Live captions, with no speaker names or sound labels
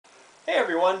Hey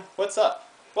everyone, what's up?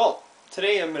 Well,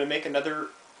 today I'm going to make another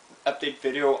update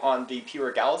video on the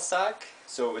P.regalis sac.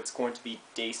 So it's going to be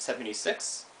day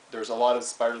 76. There's a lot of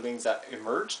spiderlings that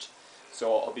emerged,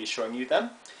 so I'll be showing you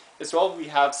them. As well, we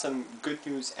have some good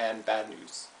news and bad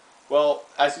news. Well,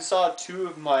 as you saw, two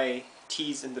of my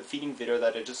teas in the feeding video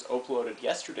that I just uploaded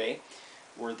yesterday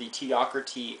were the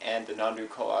P.regalis and the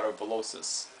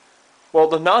N.coloratovillosus. Well,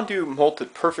 the non-do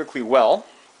molted perfectly well.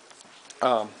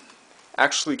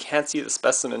 Actually can't see the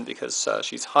specimen because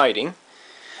she's hiding,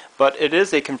 but it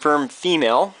is a confirmed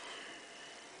female.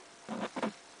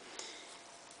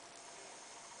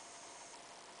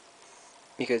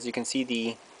 Because you can see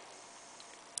the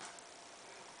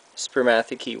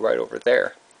spermatozoa right over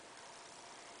there.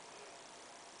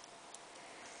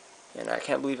 And I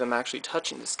can't believe I'm actually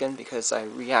touching the skin because I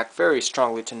react very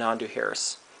strongly to non-do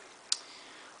hairs.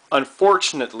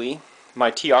 Unfortunately,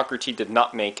 my P.regalis did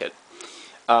not make it.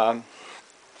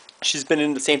 She's been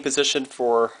in the same position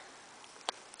for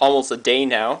almost a day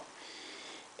now,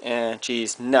 and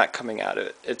she's not coming out of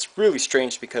it. It's really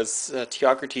strange because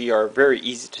P.regalis are very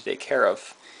easy to take care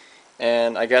of,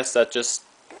 and I guess that just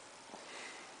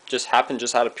happened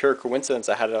just out of pure coincidence.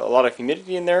 I had a lot of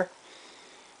humidity in there.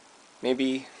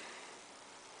 Maybe,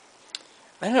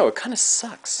 I don't know, it kind of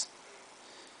sucks.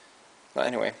 But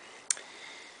anyway,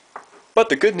 but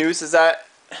the good news is that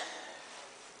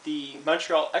the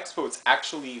Montreal expo is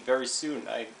actually very soon.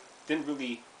 I didn't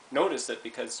really notice it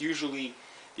because usually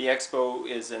the expo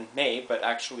is in May, but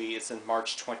actually it's in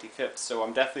March 25th. So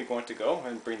I'm definitely going to go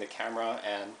and bring the camera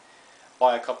and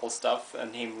buy a couple stuff,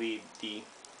 namely the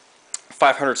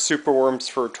 500 superworms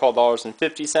for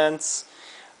 $12.50,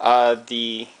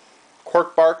 the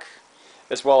cork bark,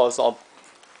 as well as I'll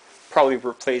probably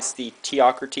replace the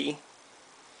P.regalis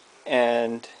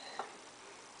and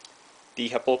the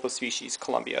Haplopa species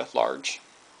Columbia large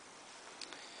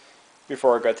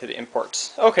before I go to the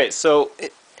imports. Okay, so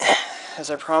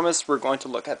as I promised, we're going to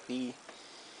look at the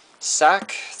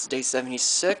sac. It's day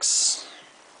 76.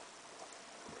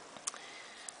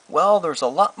 Well, there's a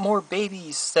lot more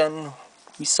babies than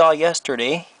we saw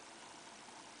yesterday.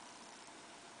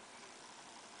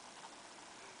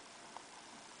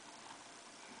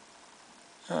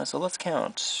 So let's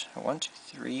count. 1, 2,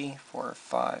 3, 4,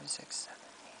 5, 6, 7,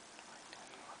 8, 9, 10,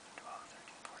 11, 12,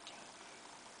 13, 14,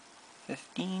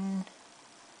 15,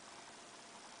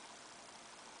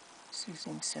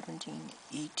 16, 17,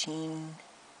 18.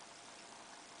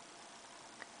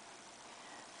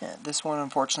 Yeah, this one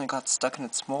unfortunately got stuck in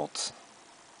its molt.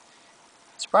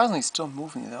 Surprisingly still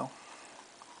moving though.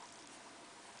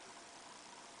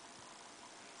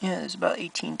 Yeah, there's about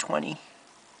 18, 20.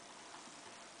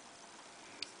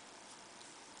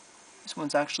 This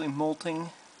one's actually molting.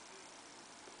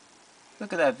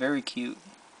 Look at that, very cute.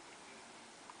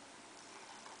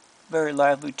 Very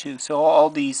lively too. So all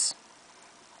these...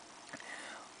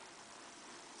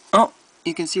 Oh,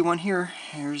 you can see one here.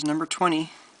 Here's number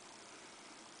 20.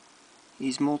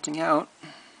 He's molting out.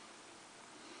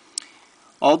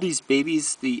 All these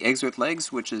babies, the eggs with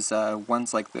legs, which is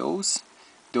ones like those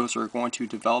are going to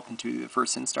develop into the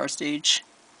first instar stage.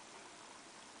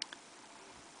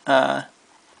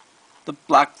 The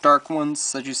black dark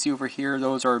ones that you see over here,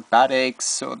 those are bad eggs,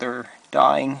 so they're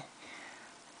dying.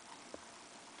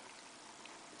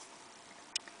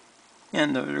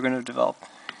 And they're going to develop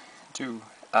into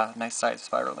nice sized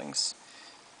spiderlings.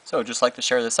 So just like to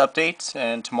share this update,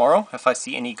 and tomorrow, if I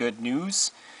see any good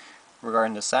news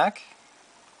regarding the sac,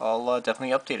 I'll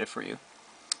definitely update it for you.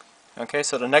 Okay,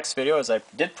 so the next video, as I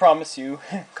did promise you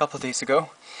a couple of days ago,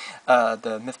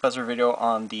 the Mythbuzzer video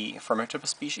on the Fermentable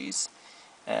species,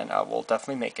 and I will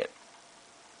definitely make it.